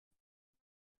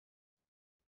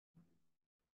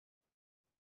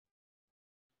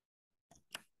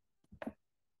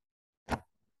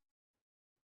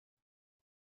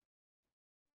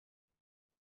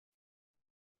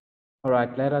All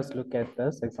right, let us look at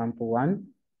this. Example 1.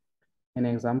 In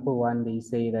example 1, they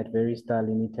say that Veritas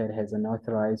Limited has an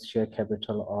authorized share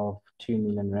capital of 2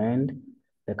 million rand.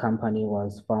 The company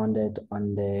was founded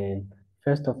on the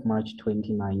 1st of March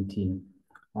 2019.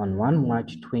 On 1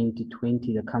 March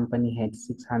 2020, the company had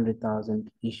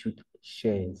 600,000 issued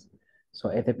shares.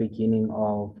 So at the beginning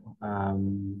of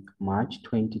March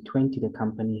 2020, the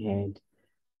company had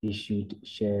issued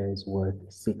shares worth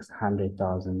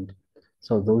 600,000.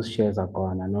 So those shares are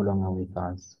gone, are no longer with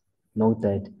us. Note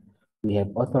that we have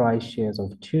authorized shares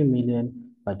of 2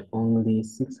 million, but only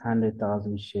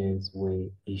 600,000 shares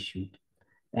were issued.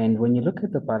 And when you look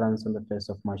at the balance on the 1st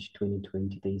of March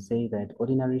 2020, they say that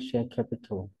ordinary share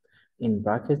capital, in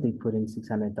brackets, they put in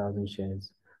 600,000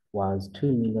 shares, was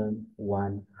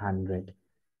 2,100,000.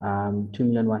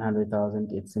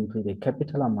 2,100,000, it's simply the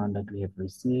capital amount that we have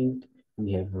received,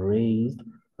 we have raised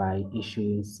by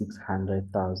issuing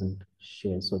 600,000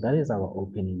 shares. So that is our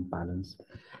opening balance.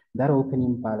 That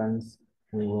opening balance,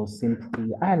 we will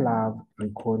simply, I love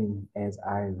recording as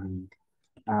I read.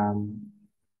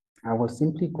 I will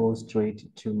simply go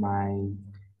straight to my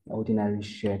ordinary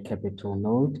share capital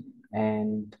node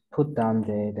and put down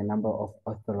there the number of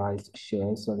authorized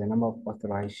shares. So the number of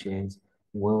authorized shares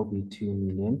will be 2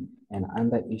 million, and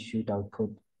under issued, I'll put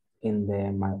in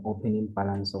there my opening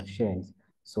balance of shares.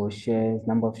 So shares,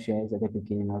 number of shares at the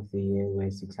beginning of the year were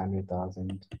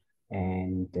 600,000,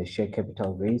 and the share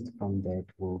capital raised from that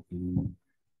will be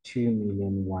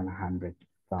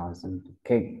 2,100,000.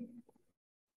 Okay.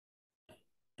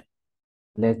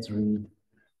 Let's read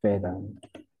further.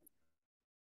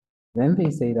 Then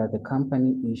they say that the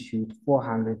company issued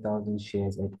 400,000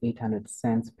 shares at 800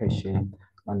 cents per share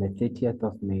on the 30th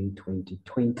of May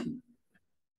 2020.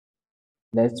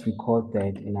 Let's record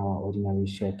that in our ordinary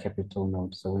share capital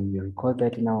note. So when we record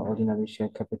that in our ordinary share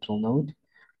capital note,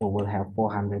 we will have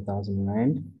 400,000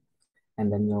 rand.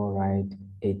 And then you'll write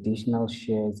additional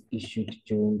shares issued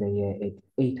during the year at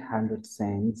 800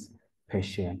 cents per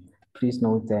share. Please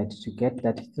note that to get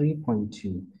that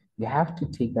 3.2, you have to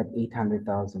take that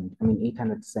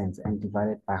 800 cents and divide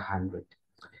it by 100.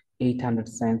 800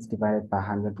 cents divided by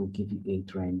 100 will give you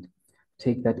 8 rand.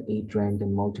 Take that 8 rand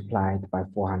and multiply it by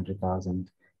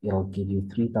 400,000. It'll give you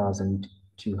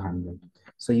 3,200.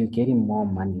 So you're getting more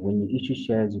money. When you issue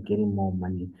shares, you're getting more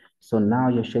money. So now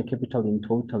your share capital in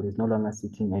total is no longer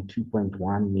sitting at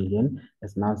 2.1 million.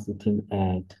 It's now sitting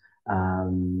at,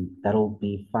 that'll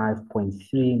be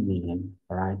 5.3 million,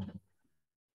 all right?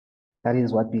 That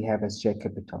is what we have as share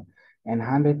capital. And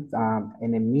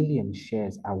 1,000,000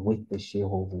 shares are with the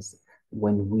shareholders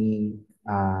when we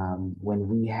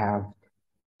have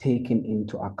taken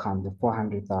into account the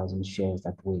 400,000 shares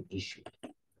that were issued.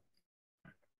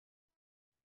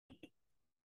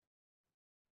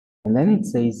 And then it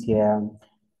says here,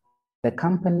 the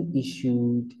company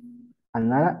issued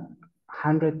another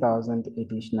 100,000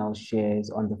 additional shares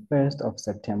on the 1st of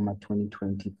September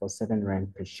 2020 for 7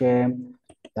 rand per share.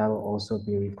 That will also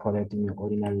be recorded in your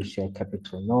ordinary share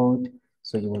capital note.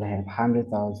 So you will have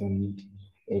 100,000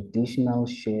 additional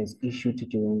shares issued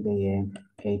during the year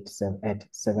at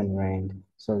 7 rand.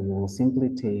 So you will simply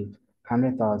take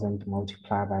 100,000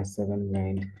 multiplied by 7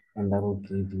 rand, and that will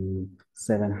give you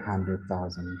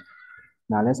 700,000.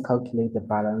 Now let's calculate the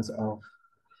balance of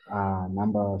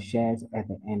number of shares at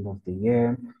the end of the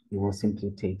year. You will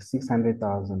simply take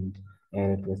 600,000,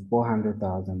 add it with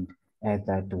 400,000, add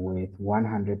that with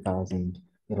 100,000.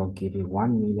 It'll give you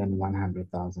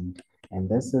 1,100,000. And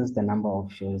this is the number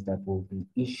of shares that will be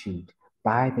issued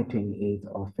by the 28th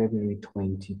of February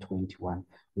 2021,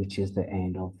 which is the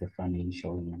end of the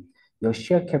financial year. Your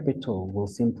share capital will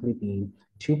simply be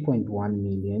 2.1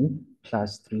 million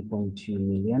plus 3.2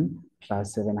 million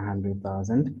plus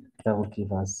 700,000. That will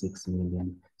give us 6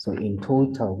 million. So in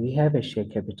total, we have a share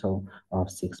capital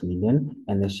of 6 million,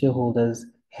 and the shareholders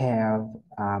have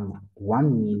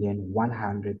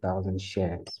 1,100,000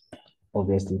 shares.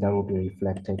 Obviously, that will be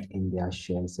reflected in their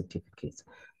share certificates.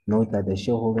 Note that the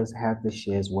shareholders have the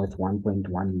shares worth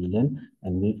 1.1 million,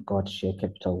 and we've got share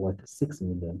capital worth 6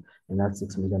 million. And that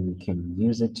 6 million, we can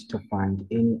use it to fund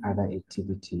any other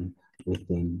activity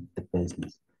within the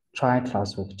business. Try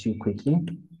ClassWork 2 quickly.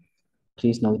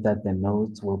 Please note that the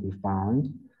notes will be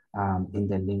found in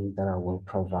the link that I will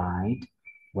provide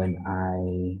when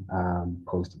I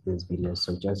post this video.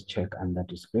 So just check under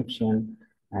description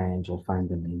and you'll find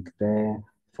the link there.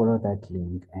 Follow that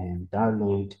link and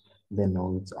download the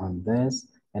notes on this,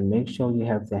 and make sure you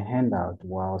have the handout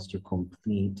whilst you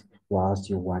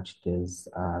watch this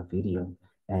video,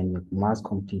 and you must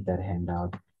complete that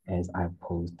handout as I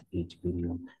post each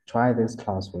video. Try this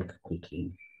ClassWork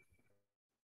quickly.